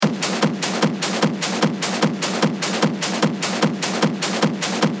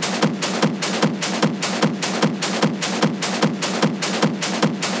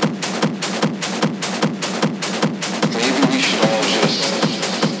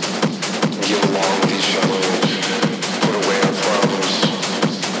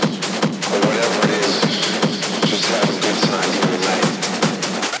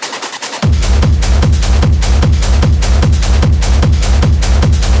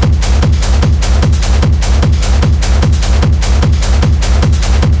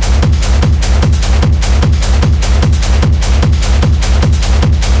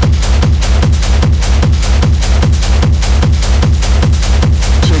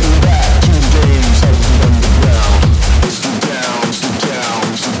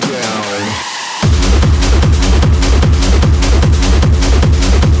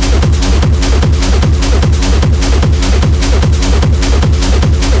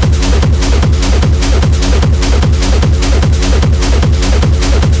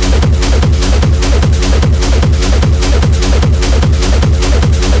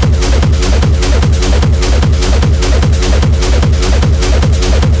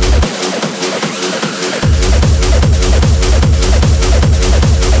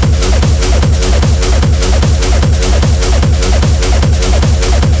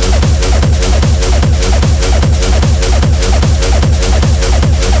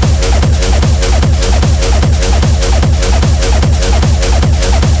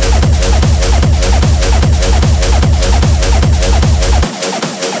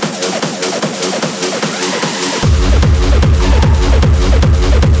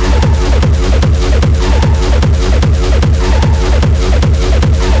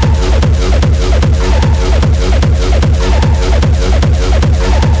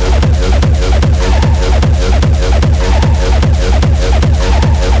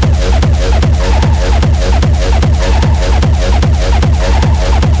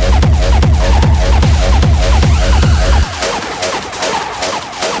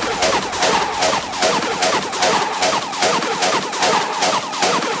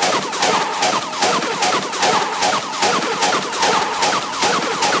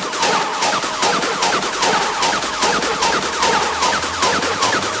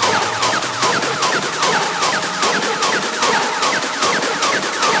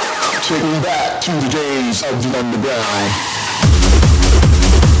Take me back to the days of the underground.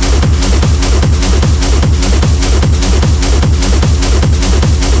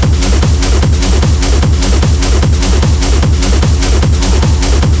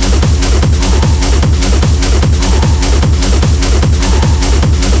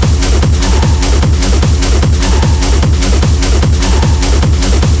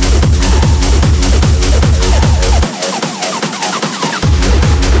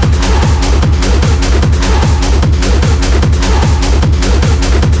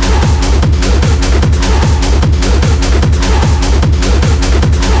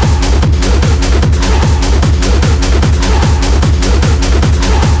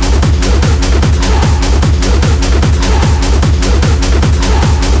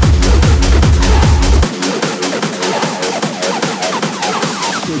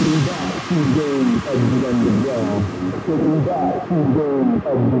 Take me back to the days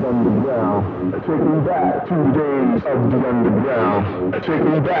of the underground. Take me back to the days of the underground. Take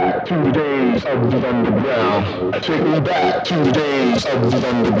me back to the days of the underground. Take me back to the days of the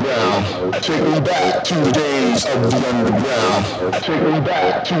underground. Take me back to the days of the underground. Take me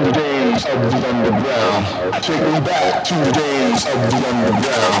back to the days of the underground. Take me back to the days of the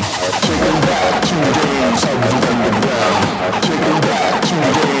underground. Take me back to the days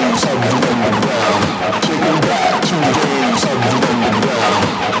of the underground. Take me back to the days of the underground.